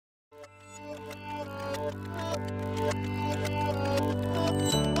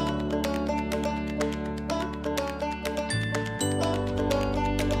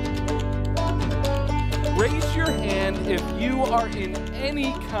are in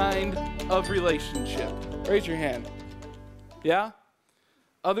any kind of relationship? Raise your hand. Yeah?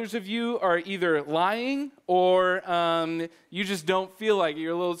 Others of you are either lying or you just don't feel like it.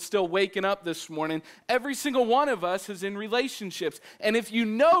 You're a little still waking up this morning. Every single one of us is in relationships. And if you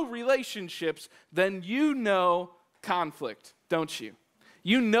know relationships, then you know conflict, don't you?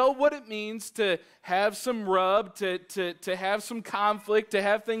 You know what it means to have some rub, to have some conflict, to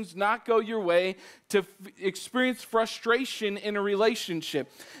have things not go your way, to experience frustration in a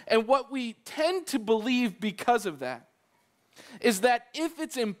relationship. And what we tend to believe because of that is that if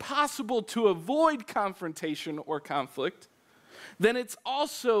it's impossible to avoid confrontation or conflict, then it's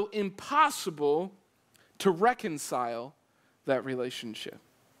also impossible to reconcile that relationship.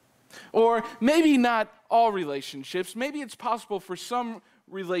 Or maybe not all relationships. Maybe it's possible for some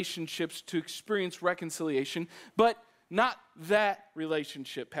relationships to experience reconciliation, but not that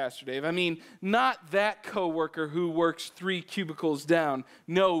relationship, Pastor Dave. I mean, not that coworker who works 3 cubicles down.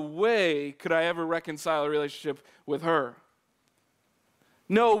 No way could I ever reconcile a relationship with her.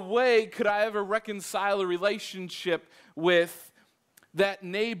 No way could I ever reconcile a relationship with that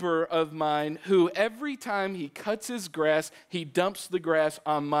neighbor of mine who every time he cuts his grass, he dumps the grass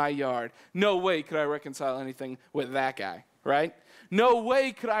on my yard. No way could I reconcile anything with that guy, right? No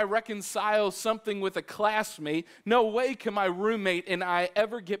way could I reconcile something with a classmate. No way can my roommate and I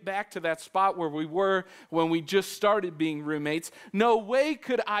ever get back to that spot where we were when we just started being roommates. No way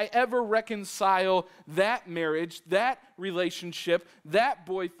could I ever reconcile that marriage, that relationship, that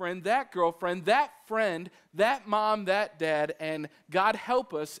boyfriend, that girlfriend, that friend, that mom, that dad, and God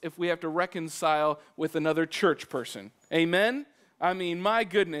help us if we have to reconcile with another church person. Amen? I mean, my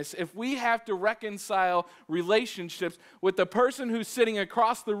goodness, if we have to reconcile relationships with the person who's sitting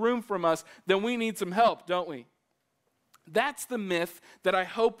across the room from us, then we need some help, don't we? That's the myth that I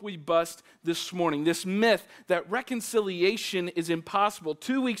hope we bust this morning, this myth that reconciliation is impossible.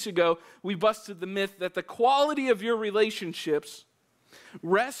 2 weeks ago, we busted the myth that the quality of your relationships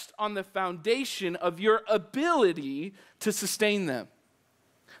rest on the foundation of your ability to sustain them.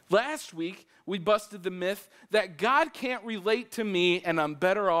 Last week, we busted the myth that God can't relate to me and I'm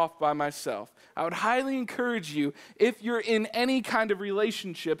better off by myself. I would highly encourage you, if you're in any kind of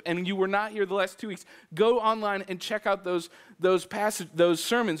relationship and you were not here the last 2 weeks, go online and check out those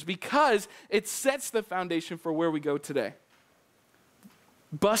sermons because it sets the foundation for where we go today.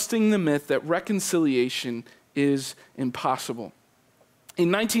 Busting the myth that reconciliation is impossible. In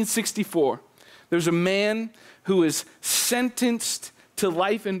 1964, there's a man who was sentenced to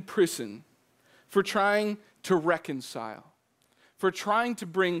life in prison for trying to reconcile, for trying to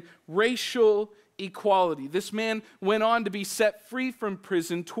bring racial equality. This man went on to be set free from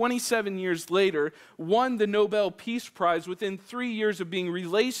prison 27 years later, won the Nobel Peace Prize within 3 years of being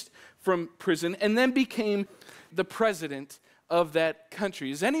released from prison, and then became the president of that country.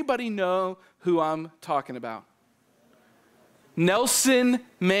 Does anybody know who I'm talking about? Nelson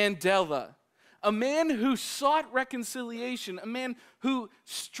Mandela. A man who sought reconciliation, a man who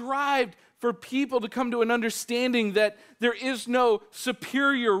strived for people to come to an understanding that there is no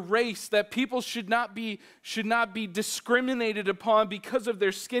superior race, that people should not be discriminated upon because of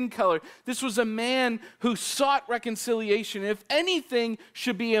their skin color. This was a man who sought reconciliation. If anything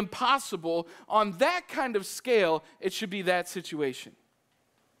should be impossible on that kind of scale, it should be that situation.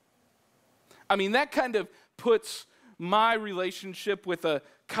 I mean, that kind of puts my relationship with a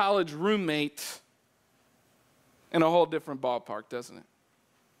college roommate in a whole different ballpark, doesn't it?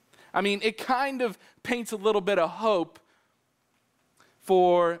 I mean, it kind of paints a little bit of hope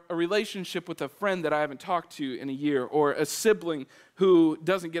for a relationship with a friend that I haven't talked to in a year, or a sibling who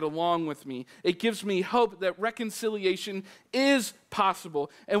doesn't get along with me. It gives me hope that reconciliation is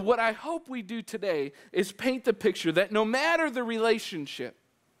possible. And what I hope we do today is paint the picture that no matter the relationship,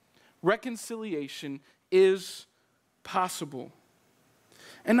 reconciliation is possible.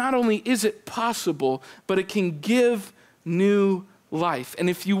 And not only is it possible, but it can give new life. And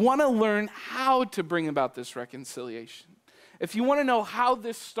if you want to learn how to bring about this reconciliation, if you want to know how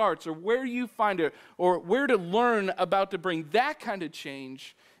this starts or where you find it or where to learn about to bring that kind of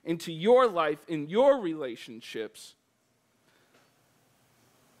change into your life, in your relationships,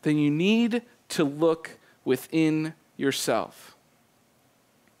 then you need to look within yourself.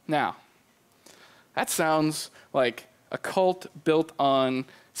 Now, that sounds like a cult built on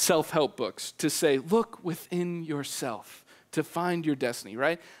self-help books to say, look within yourself to find your destiny,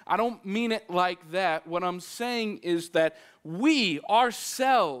 right? I don't mean it like that. What I'm saying is that we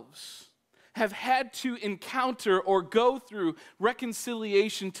ourselves have had to encounter or go through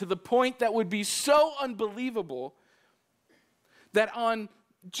reconciliation to the point that would be so unbelievable that on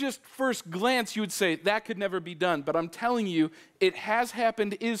just first glance, you would say, that could never be done. But I'm telling you, it has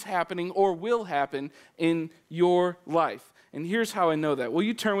happened, is happening, or will happen in your life. And here's how I know that. Will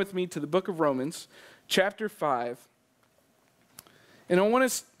you turn with me to the book of Romans, chapter 5. And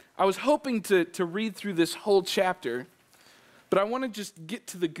I was hoping to read through this whole chapter, but I want to just get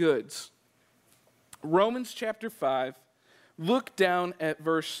to the goods. Romans chapter 5, look down at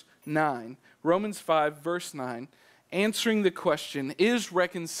verse 9. Romans 5, verse 9. Answering the question, is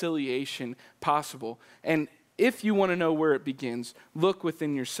reconciliation possible? And if you want to know where it begins, look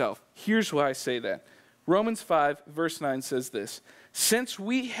within yourself. Here's why I say that. Romans 5, verse 9 says this, since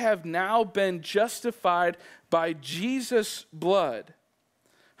we have now been justified by Jesus' blood,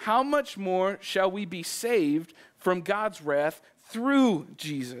 how much more shall we be saved from God's wrath through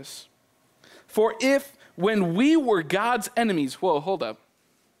Jesus? For if when we were God's enemies, whoa, hold up.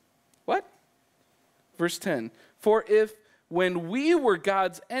 What? Verse 10. For if when we were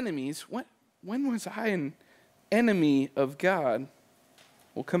God's enemies, when was I an enemy of God?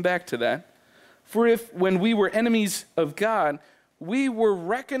 We'll come back to that. For if when we were enemies of God, we were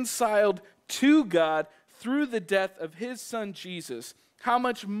reconciled to God through the death of his son Jesus, how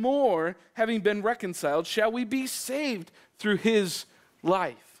much more, having been reconciled, shall we be saved through his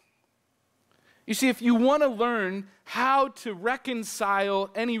life? You see, if you want to learn how to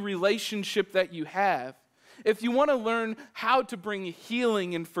reconcile any relationship that you have, if you want to learn how to bring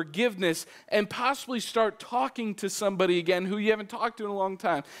healing and forgiveness and possibly start talking to somebody again who you haven't talked to in a long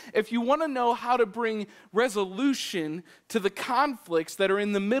time, if you want to know how to bring resolution to the conflicts that are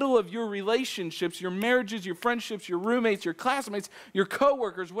in the middle of your relationships, your marriages, your friendships, your roommates, your classmates, your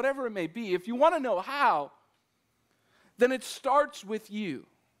coworkers, whatever it may be, if you want to know how, then it starts with you.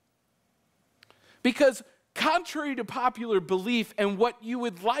 Because contrary to popular belief and what you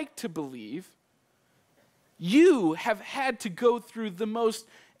would like to believe, you have had to go through the most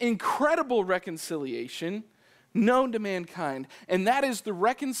incredible reconciliation known to mankind, and that is the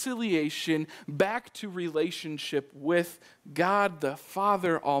reconciliation back to relationship with God the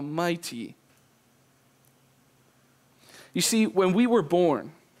Father Almighty. You see, when we were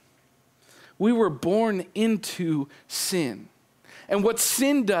born into sin. And what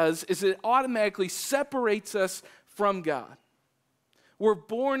sin does is it automatically separates us from God. We're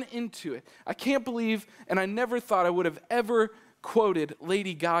born into it. I can't believe, and I never thought I would have ever quoted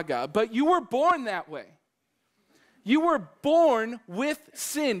Lady Gaga, but you were born that way. You were born with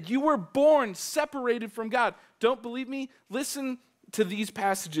sin. You were born separated from God. Don't believe me? Listen to these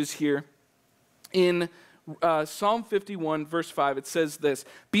passages here. In Psalm 51, verse 5, it says this,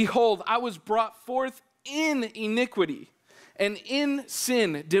 behold, I was brought forth in iniquity, and in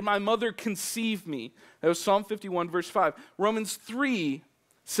sin did my mother conceive me. That was Psalm 51, verse 5. Romans 3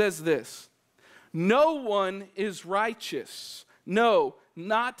 says this, no one is righteous. No,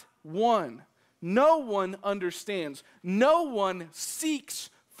 not one. No one understands. No one seeks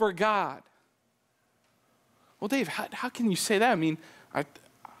for God. Well, Dave, how can you say that? I mean,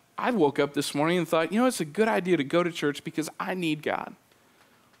 I woke up this morning and thought, it's a good idea to go to church because I need God.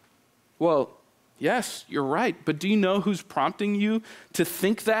 Well, yes, you're right. But do you know who's prompting you to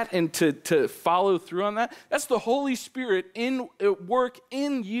think that and to follow through on that? That's the Holy Spirit at work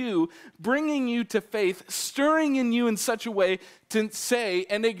in you, bringing you to faith, stirring in you in such a way to say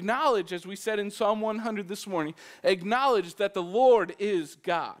and acknowledge, as we said in Psalm 100 this morning, acknowledge that the Lord is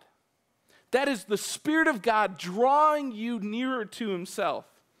God. That is the Spirit of God drawing you nearer to himself,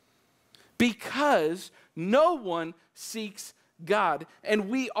 because no one seeks God, and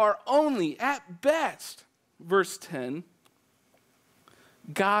we are only, at best, verse 10,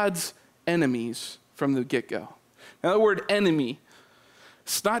 God's enemies from the get-go. Now, the word enemy,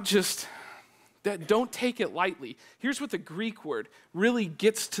 it's not just, that. Don't take it lightly. Here's what the Greek word really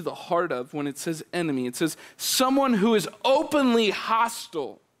gets to the heart of when it says enemy. It says someone who is openly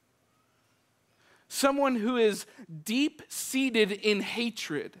hostile, someone who is deep-seated in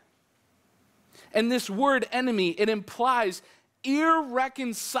hatred. And this word enemy, it implies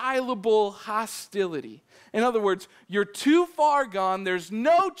irreconcilable hostility. In other words, you're too far gone, there's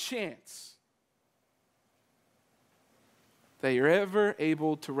no chance that you're ever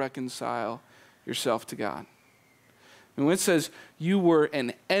able to reconcile yourself to God. And when it says you were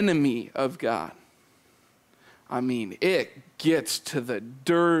an enemy of God, I mean, it gets to the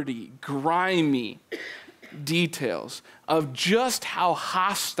dirty, grimy details of just how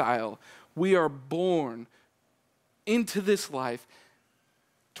hostile we are born into this life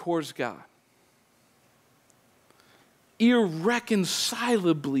towards God.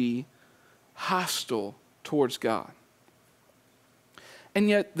 Irreconcilably hostile towards God. And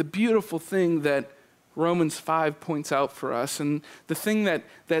yet the beautiful thing that Romans 5 points out for us. And the thing that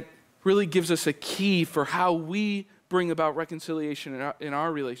really gives us a key for how we bring about reconciliation in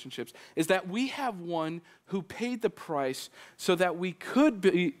our relationships is that we have one who paid the price so that we could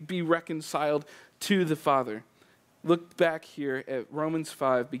be reconciled to the Father. Look back here at Romans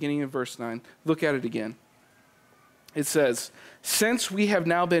 5, beginning in verse 9. Look at it again. It says, "Since we have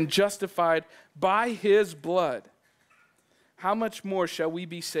now been justified by his blood, how much more shall we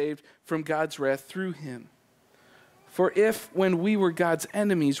be saved from God's wrath through him? For if, when we were God's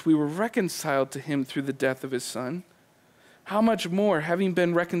enemies, we were reconciled to him through the death of his Son, how much more, having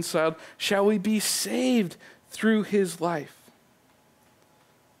been reconciled, shall we be saved through his life?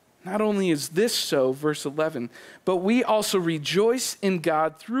 Not only is this so," verse 11, "but we also rejoice in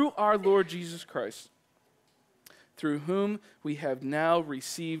God through our Lord Jesus Christ, through whom we have now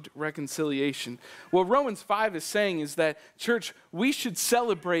received reconciliation." What Romans 5 is saying is that, church, we should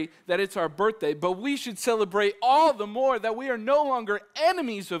celebrate that it's our birthday, but we should celebrate all the more that we are no longer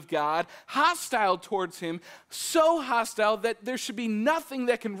enemies of God, hostile towards him, so hostile that there should be nothing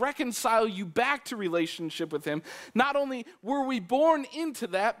that can reconcile you back to relationship with him. Not only were we born into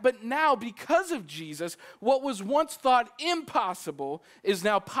that, but now because of Jesus, what was once thought impossible is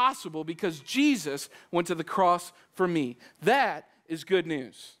now possible because Jesus went to the cross for me. That is good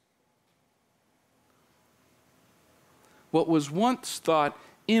news. What was once thought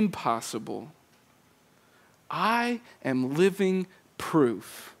impossible, I am living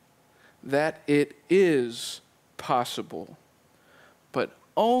proof that it is possible, but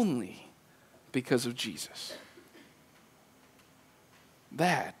only because of Jesus.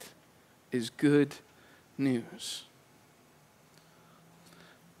 That is good news.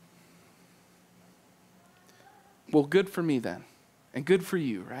 Well, good for me then, and good for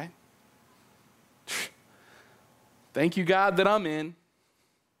you, right? Thank you, God, that I'm in.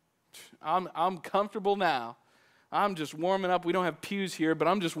 I'm comfortable now. I'm just warming up. We don't have pews here, but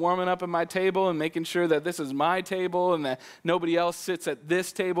I'm just warming up at my table and making sure that this is my table and that nobody else sits at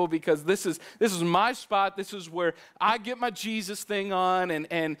this table because this is my spot. This is where I get my Jesus thing on,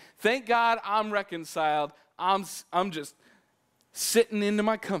 and thank God I'm reconciled. I'm just sitting into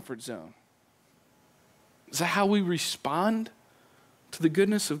my comfort zone. Is that how we respond to the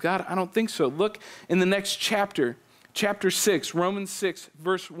goodness of God? I don't think so. Look in the next chapter, chapter 6, Romans 6,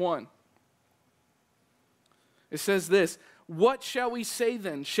 verse 1. It says this, "What shall we say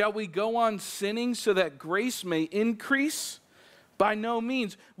then? Shall we go on sinning so that grace may increase? By no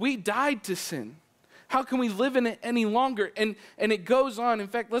means. We died to sin. How can we live in it any longer?" And it goes on. In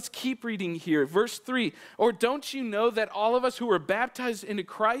fact, let's keep reading here. Verse 3, "Or don't you know that all of us who were baptized into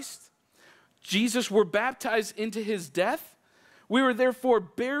Christ, Jesus, were baptized into his death? We were therefore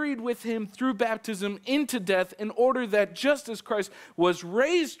buried with him through baptism into death, in order that just as Christ was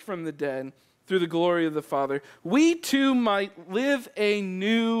raised from the dead through the glory of the Father, we too might live a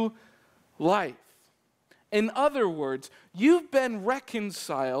new life." In other words, you've been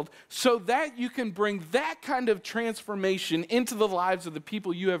reconciled so that you can bring that kind of transformation into the lives of the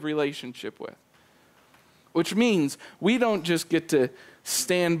people you have relationship with. Which means we don't just get to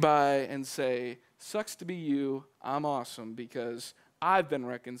stand by and say, "Sucks to be you, I'm awesome because I've been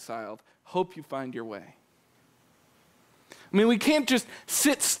reconciled. Hope you find your way." I mean, we can't just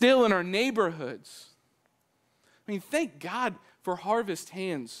sit still in our neighborhoods. I mean, thank God for Harvest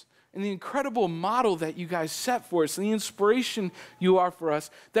Hands and the incredible model that you guys set for us and the inspiration you are for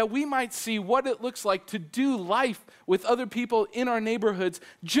us, that we might see what it looks like to do life with other people in our neighborhoods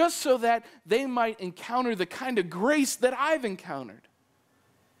just so that they might encounter the kind of grace that I've encountered.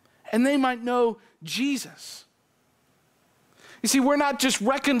 And they might know Jesus. You see, we're not just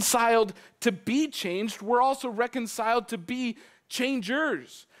reconciled to be changed, we're also reconciled to be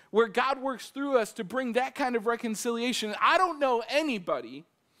changers, where God works through us to bring that kind of reconciliation. I don't know anybody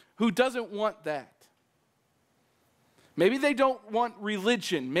who doesn't want that. Maybe they don't want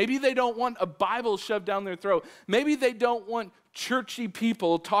religion. Maybe they don't want a Bible shoved down their throat. Maybe they don't want churchy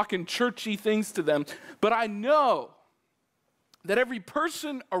people talking churchy things to them. But I know that every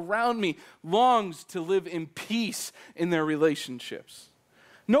person around me longs to live in peace in their relationships.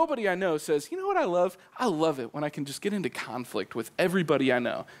 Nobody I know says, "You know what I love? I love it when I can just get into conflict with everybody I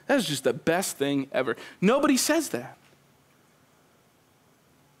know. That's just the best thing ever." Nobody says that.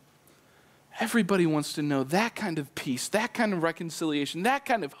 Everybody wants to know that kind of peace, that kind of reconciliation, that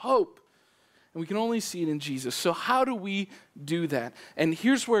kind of hope. And we can only see it in Jesus. So how do we do that? And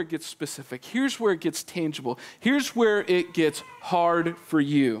here's where it gets specific. Here's where it gets tangible. Here's where it gets hard for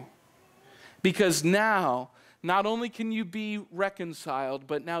you. Because now, not only can you be reconciled,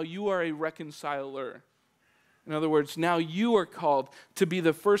 but now you are a reconciler. In other words, now you are called to be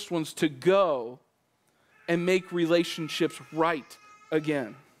the first ones to go and make relationships right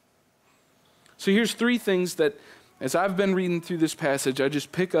again. So here's 3 things that, as I've been reading through this passage, I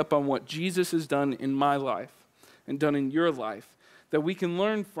just pick up on what Jesus has done in my life and done in your life that we can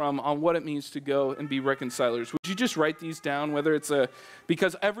learn from on what it means to go and be reconcilers. Would you just write these down, whether it's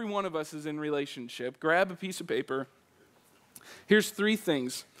because every one of us is in relationship. Grab a piece of paper. Here's 3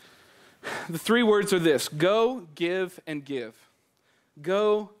 things. The 3 words are this: go, give, and give.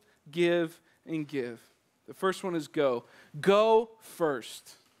 Go, give, and give. The first one is go. Go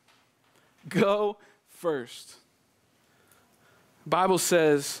first. Go first. The Bible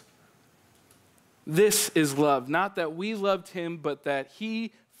says, this is love. Not that we loved him, but that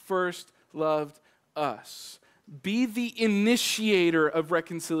he first loved us. Be the initiator of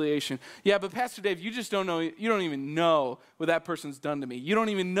reconciliation. Yeah, but Pastor Dave, you just don't know, you don't even know what that person's done to me. You don't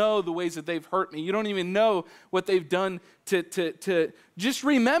even know the ways that they've hurt me. You don't even know what they've done to just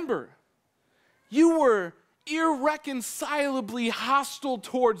remember. You were irreconcilably hostile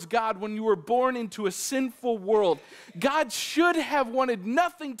towards God when you were born into a sinful world. God should have wanted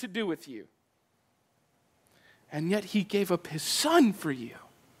nothing to do with you. And yet he gave up his son for you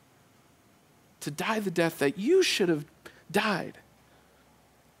to die the death that you should have died.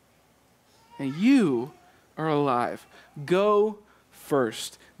 And you are alive. Go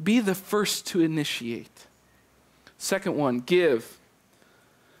first. Be the first to initiate. Second one, give.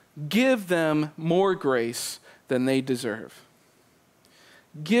 Give them more grace than they deserve.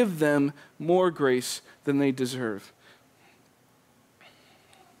 Give them more grace than they deserve.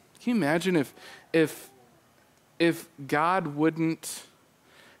 Can you imagine if God wouldn't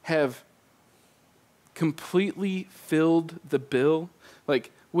have completely filled the bill,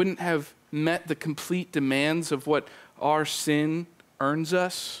 like wouldn't have met the complete demands of what our sin earns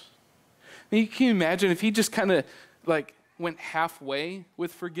us? I mean, can you imagine if he just kind of like went halfway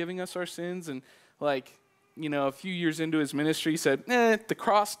with forgiving us our sins and like, you know, a few years into his ministry said, the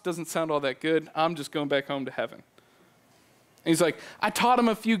cross doesn't sound all that good. I'm just going back home to heaven. And he's like, I taught them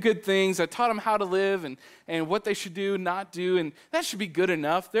a few good things. I taught them how to live and what they should do, not do, and that should be good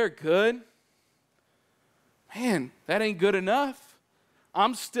enough. They're good. Man, that ain't good enough.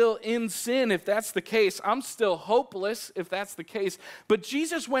 I'm still in sin if that's the case. I'm still hopeless if that's the case. But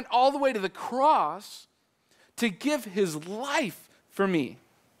Jesus went all the way to the cross to give his life for me,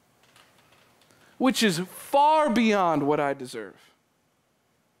 which is far beyond what I deserve.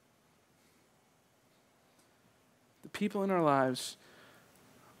 The people in our lives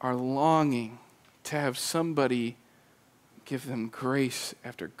are longing to have somebody give them grace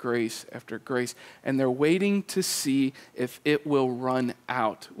after grace after grace, and they're waiting to see if it will run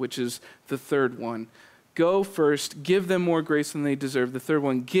out, which is the third one. Go first, give them more grace than they deserve. The third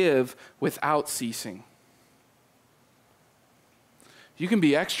one, give without ceasing. You can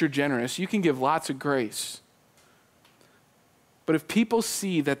be extra generous. You can give lots of grace. But if people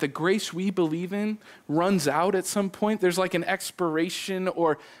see that the grace we believe in runs out at some point, there's like an expiration,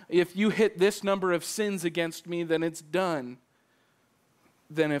 or if you hit this number of sins against me, then it's done.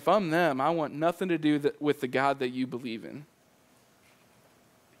 Then if I'm them, I want nothing to do with the God that you believe in.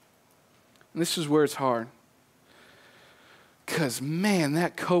 And this is where it's hard. Because, man,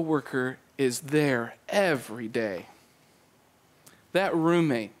 that coworker is there every day. That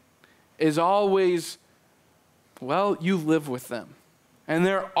roommate is always, well, you live with them. And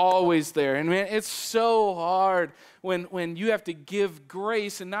they're always there. And man, it's so hard when you have to give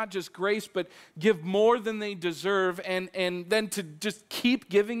grace, and not just grace, but give more than they deserve, and then to just keep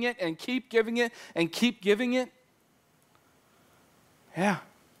giving it and keep giving it and keep giving it. Yeah.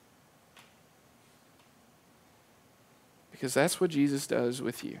 Because that's what Jesus does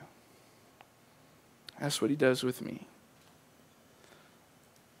with you. That's what he does with me.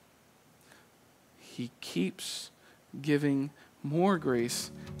 He keeps giving more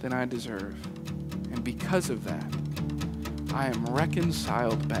grace than I deserve. And because of that, I am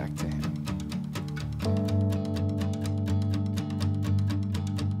reconciled back to him.